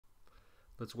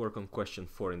Let's work on question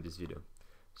 4 in this video.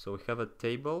 So we have a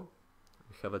table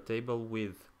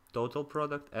with total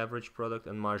product, average product,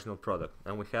 and marginal product,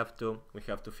 and we have to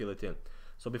fill it in.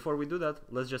 So before we do that,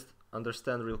 let's just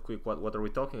understand real quick what are we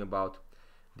talking about.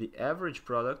 The average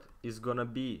product is gonna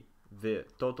be the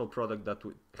total product that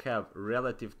we have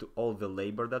relative to all the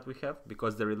labor that we have,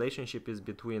 because the relationship is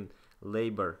between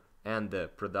labor and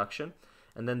the production.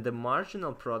 And then the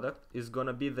marginal product is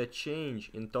gonna be the change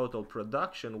in total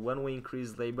production when we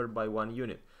increase labor by 1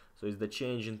 unit. So it's the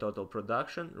change in total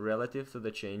production relative to the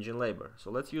change in labor.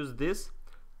 So let's use this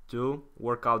to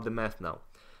work out the math now.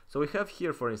 So we have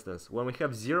here, for instance, when we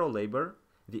have 0 labor,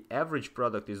 the average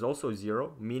product is also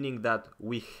 0, meaning that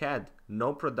we had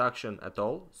no production at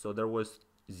all, so there was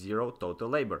 0 total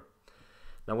labor.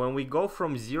 Now when we go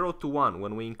from 0 to 1,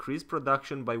 when we increase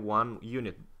production by 1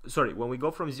 unit, when we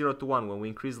go from 0 to 1, when we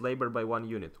increase labor by 1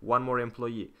 unit, 1 more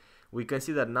employee, we can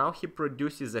see that now he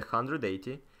produces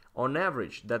 180. On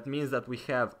average, that means that we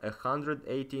have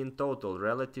 180 in total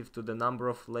relative to the number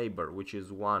of labor, which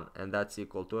is 1, and that's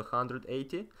equal to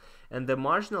 180. And the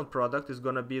marginal product is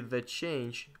going to be the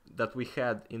change that we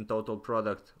had in total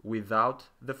product without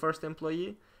the first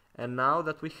employee, and now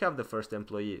that we have the first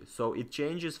employee. So it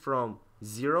changes from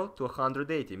 0 to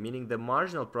 180, meaning the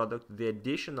marginal product, the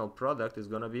additional product, is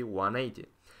going to be 180.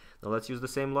 Now let's use the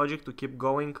same logic to keep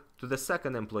going to the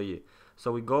second employee.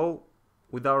 So we go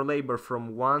with our labor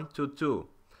from 1 to 2.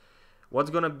 What's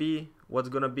gonna be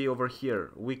over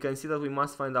here? We can see that we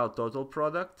must find out total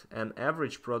product and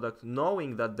average product,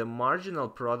 knowing that the marginal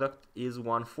product is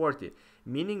 140,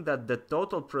 meaning that the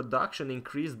total production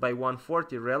increased by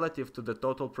 140 relative to the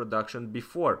total production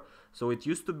before. So it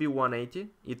used to be 180,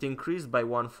 it increased by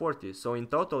 140, so in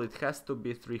total it has to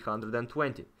be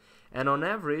 320. And on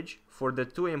average, for the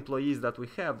 2 employees that we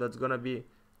have, that's gonna be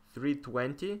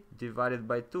 320 divided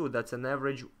by 2, that's an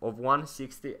average of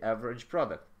 160 average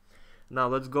product. Now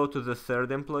let's go to the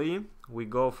third employee. We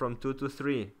go from 2 to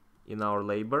 3 in our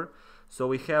labor. So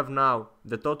we have now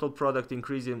the total product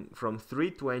increasing from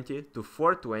 320 to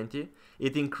 420.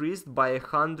 It increased by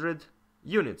 100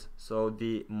 units. So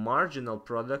the marginal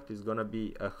product is going to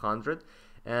be 100.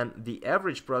 And the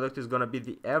average product is going to be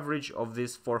the average of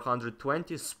this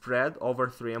 420 spread over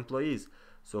 3 employees.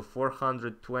 So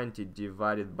 420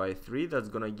 divided by 3, that's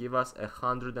going to give us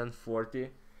 140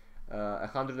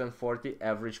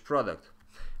 average product.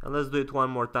 And let's do it one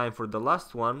more time for the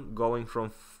last one, going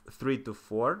from 3 to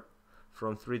 4.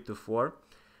 From 3 to 4,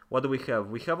 what do we have?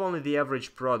 We have only the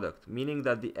average product, meaning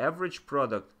that the average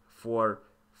product for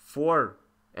 4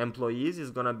 employees is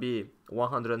going to be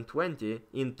 120.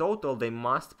 In total, they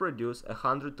must produce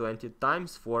 120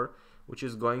 times 4, which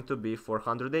is going to be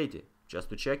 480. Just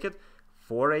to check it,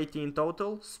 480 in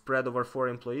total, spread over 4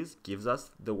 employees, gives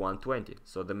us the 120.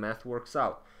 So the math works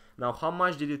out. Now, how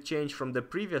much did it change from the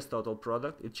previous total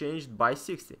product? It changed by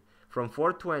 60. From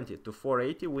 420 to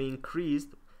 480, we increased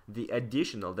the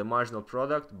marginal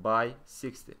product by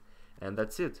 60. And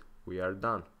that's it. We are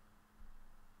done.